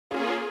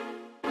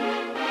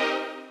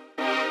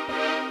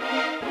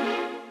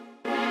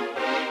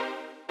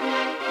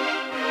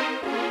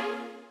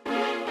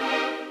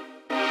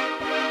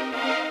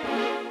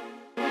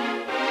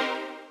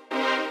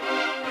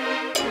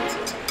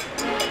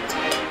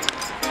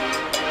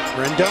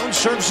Rendon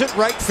serves it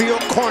right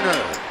field corner.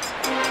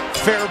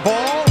 Fair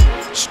ball,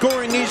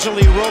 scoring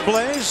easily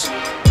Robles,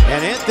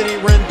 and Anthony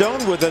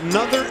Rendon with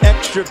another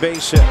extra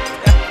base hit.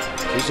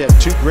 He's had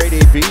 2 great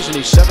ABs and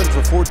he's 7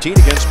 for 14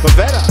 against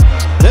Pavetta.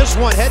 This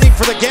one heading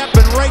for the gap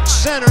in right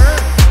center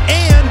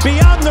and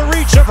beyond the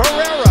reach of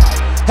Herrera.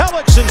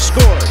 Hellickson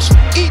scores,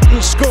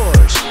 Eaton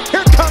scores.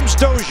 Here comes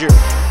Dozier.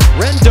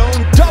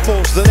 Rendon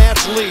doubles the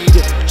Nats lead,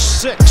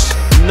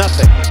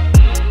 6-0.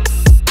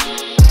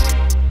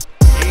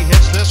 He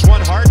hits this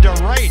one hard to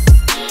right.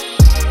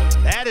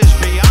 That is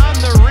beyond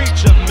the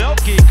reach of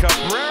Melky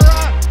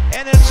Cabrera,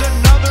 and it's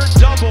another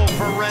double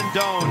for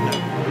Rendon.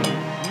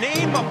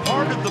 Name a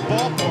part of the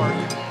ballpark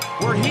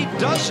where he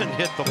doesn't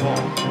hit the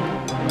ball.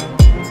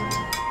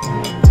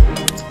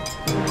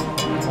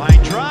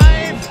 Line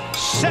drive,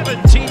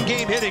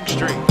 17-game hitting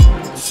streak.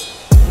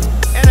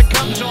 And it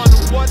comes on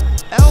what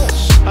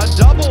else? A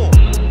double.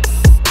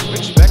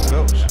 Expect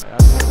those.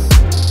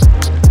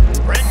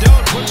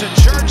 Rendon puts a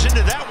charge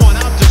into that one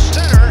out to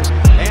center,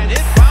 and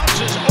it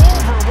bounces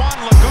over Juan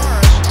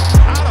Lagares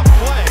out of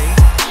play.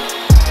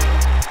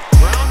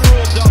 Ground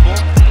rule double.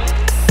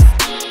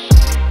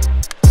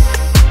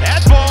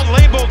 That ball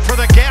labeled for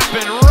the gap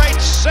in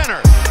right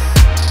center.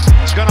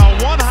 It's going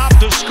to one-hop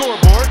the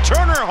scoreboard.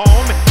 Turner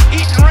home,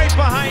 Eaton right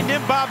behind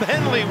him. Bob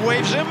Henley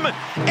waves him,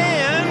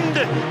 and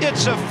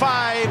it's a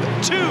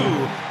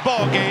 5-2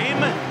 ball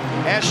game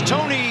as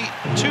Tony,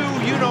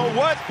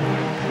 you-know-what,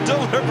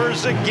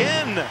 delivers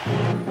again.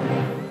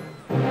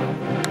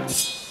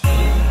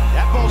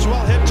 That ball's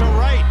well hit to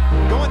right.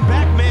 Going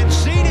back,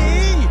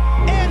 Mancini,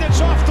 and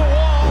it's off the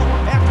wall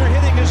after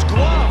hitting his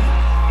glove.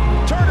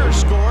 Turner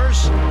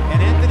scores,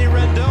 and Anthony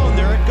Rendon,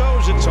 there it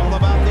goes. It's all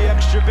about the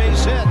extra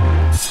base hit.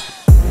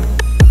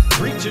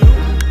 3-2.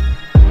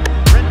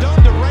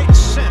 Rendon to right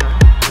center.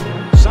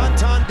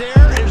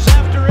 Santander is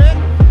after it,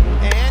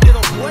 and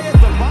it'll play at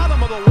the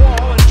bottom of the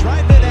wall and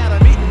drive it out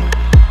of Eaton.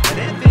 And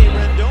Anthony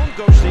Rendon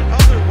goes the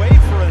other way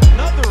for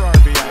another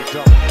RBI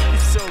double.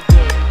 He's so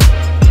good.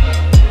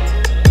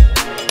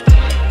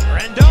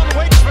 Rendon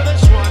waits for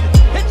this one,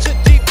 hits it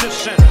deep to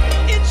center.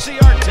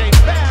 Inciarte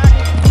back,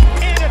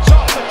 and it's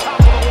off the top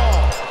of the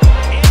wall.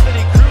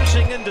 Anthony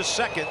cruising into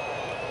second.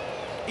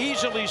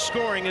 Easily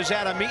scoring is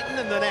Adam Eaton,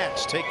 and the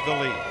Nats take the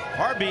lead.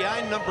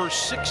 RBI number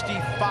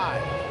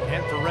 65.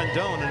 And for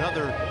Rendon,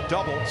 another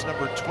double. It's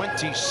number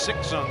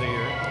 26 on the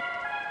year.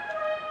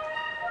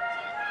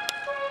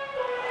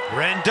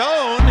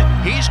 Rendon,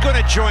 he's going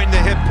to join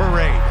the hit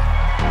parade.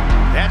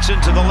 That's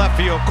into the left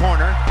field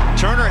corner.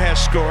 Turner has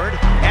scored.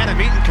 Adam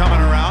Eaton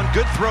coming around.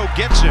 Good throw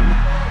gets him,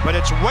 but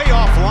it's way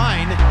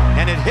offline,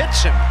 and it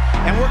hits him.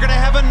 And we're going to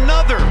have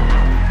another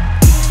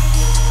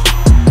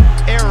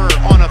error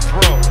on a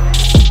throw.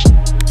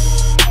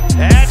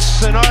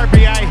 That's an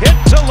RBI hit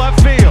to left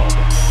field.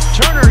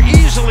 Turner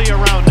easily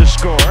around to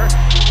score.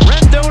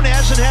 Rendon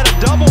hasn't had a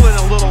double in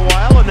a little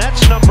while, and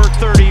that's number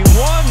 31.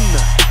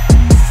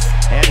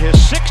 And his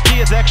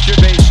 60th extra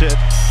base hit,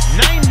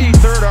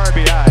 93rd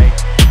RBI,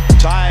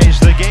 ties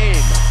the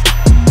game.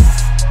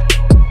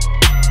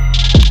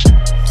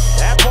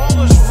 That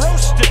ball is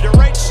roasted to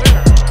right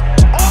center.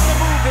 On the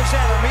move is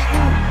Adam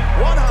Eaton.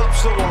 One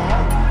hops the wall.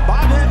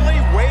 Bob Henley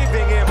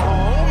waving him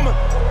home.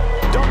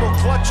 Double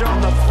clutch on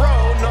the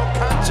throw, no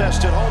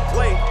contest at home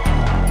plate.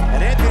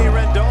 And Anthony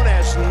Rendon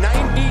has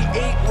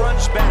 98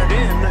 runs batted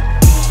in.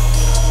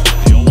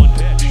 The 0-1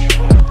 pitch.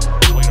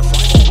 Swing a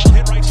fly ball, well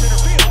hit right center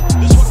field.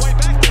 This one way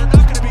back there,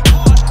 not going to be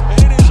caught,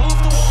 and it is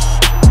off the wall.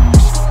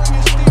 Scoring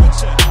is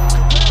Stevenson.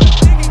 Cabrera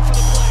digging for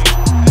the plate,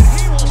 and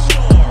he will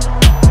score.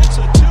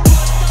 It's a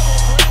 2-run double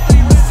for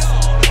Anthony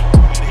Rendon,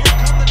 and here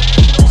come the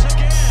Nationals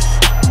again.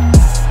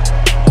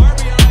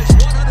 RBIs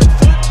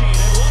 113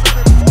 and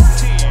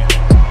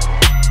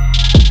 114.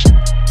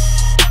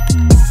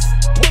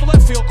 Toward the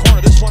left field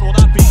corner, this one will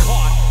not be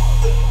caught,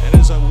 and it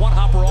is a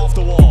one-hopper off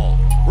the wall.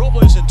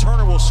 Robles and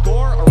Turner will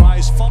score.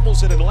 Arise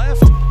fumbles it and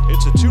left.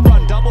 It's a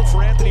 2-run double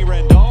for Anthony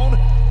Rendon.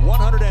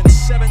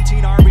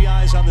 117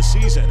 RBIs on the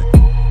season,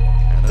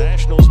 and the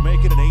Nationals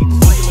make it an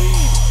 8-3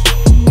 lead.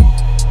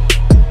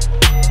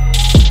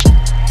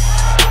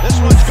 This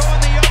one's going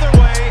the other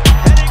way,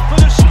 heading for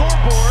the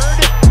scoreboard.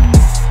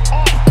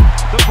 Off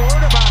the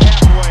board about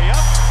halfway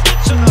up.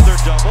 It's another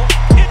double.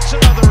 It's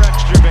another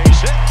extra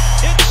base hit.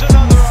 It's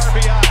another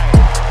RBI.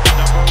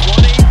 Number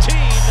 118,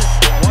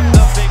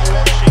 1-0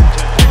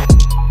 Washington.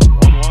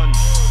 1-1.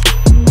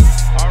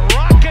 A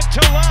rocket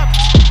to left.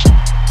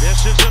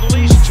 This is at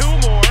least 2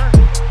 more.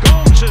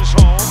 Gomes is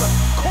home.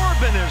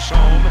 Corbin is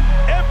home.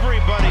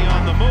 Everybody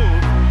on the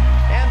move.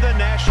 And the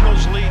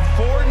Nationals lead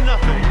 4-0.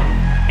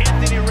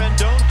 Anthony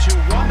Rendon to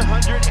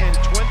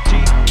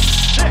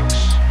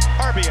 126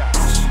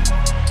 RBIs.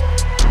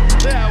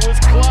 That was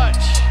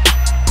clutch.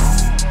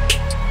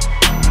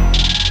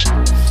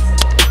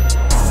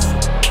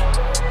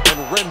 And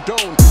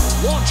Rendon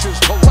launches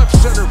to left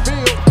center field.